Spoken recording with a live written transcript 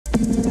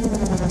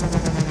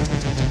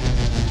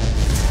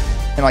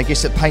And I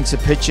guess it paints a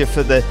picture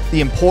for the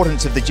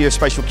importance of the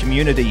geospatial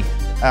community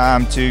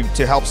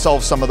to help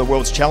solve some of the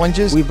world's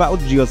challenges. Without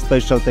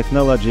geospatial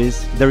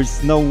technologies, there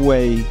is no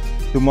way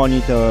to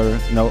monitor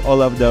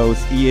all of those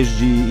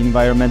ESG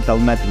environmental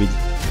metrics.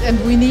 And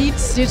we need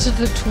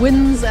digital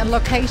twins and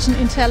location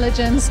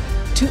intelligence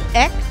to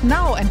act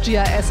now, and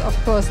GIS, of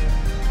course.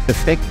 The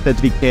fact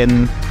that we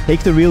can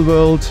take the real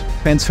world,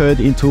 transfer it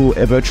into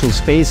a virtual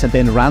space and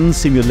then run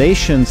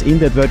simulations in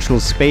that virtual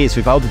space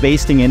without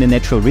wasting any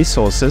natural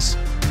resources.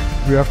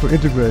 We have to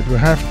integrate, we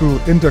have to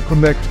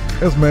interconnect,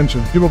 as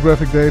mentioned,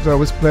 demographic data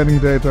with planning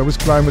data, with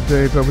climate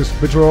data,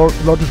 with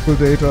meteorological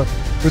data,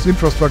 with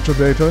infrastructure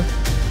data.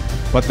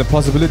 But the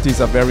possibilities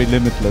are very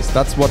limitless.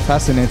 That's what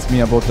fascinates me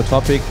about the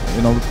topic,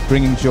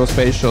 bringing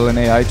geospatial and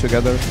AI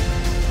together.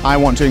 I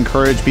want to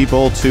encourage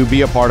people to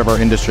be a part of our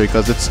industry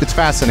because it's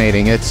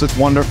fascinating, it's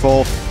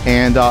wonderful,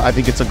 and I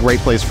think it's a great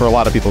place for a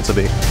lot of people to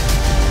be.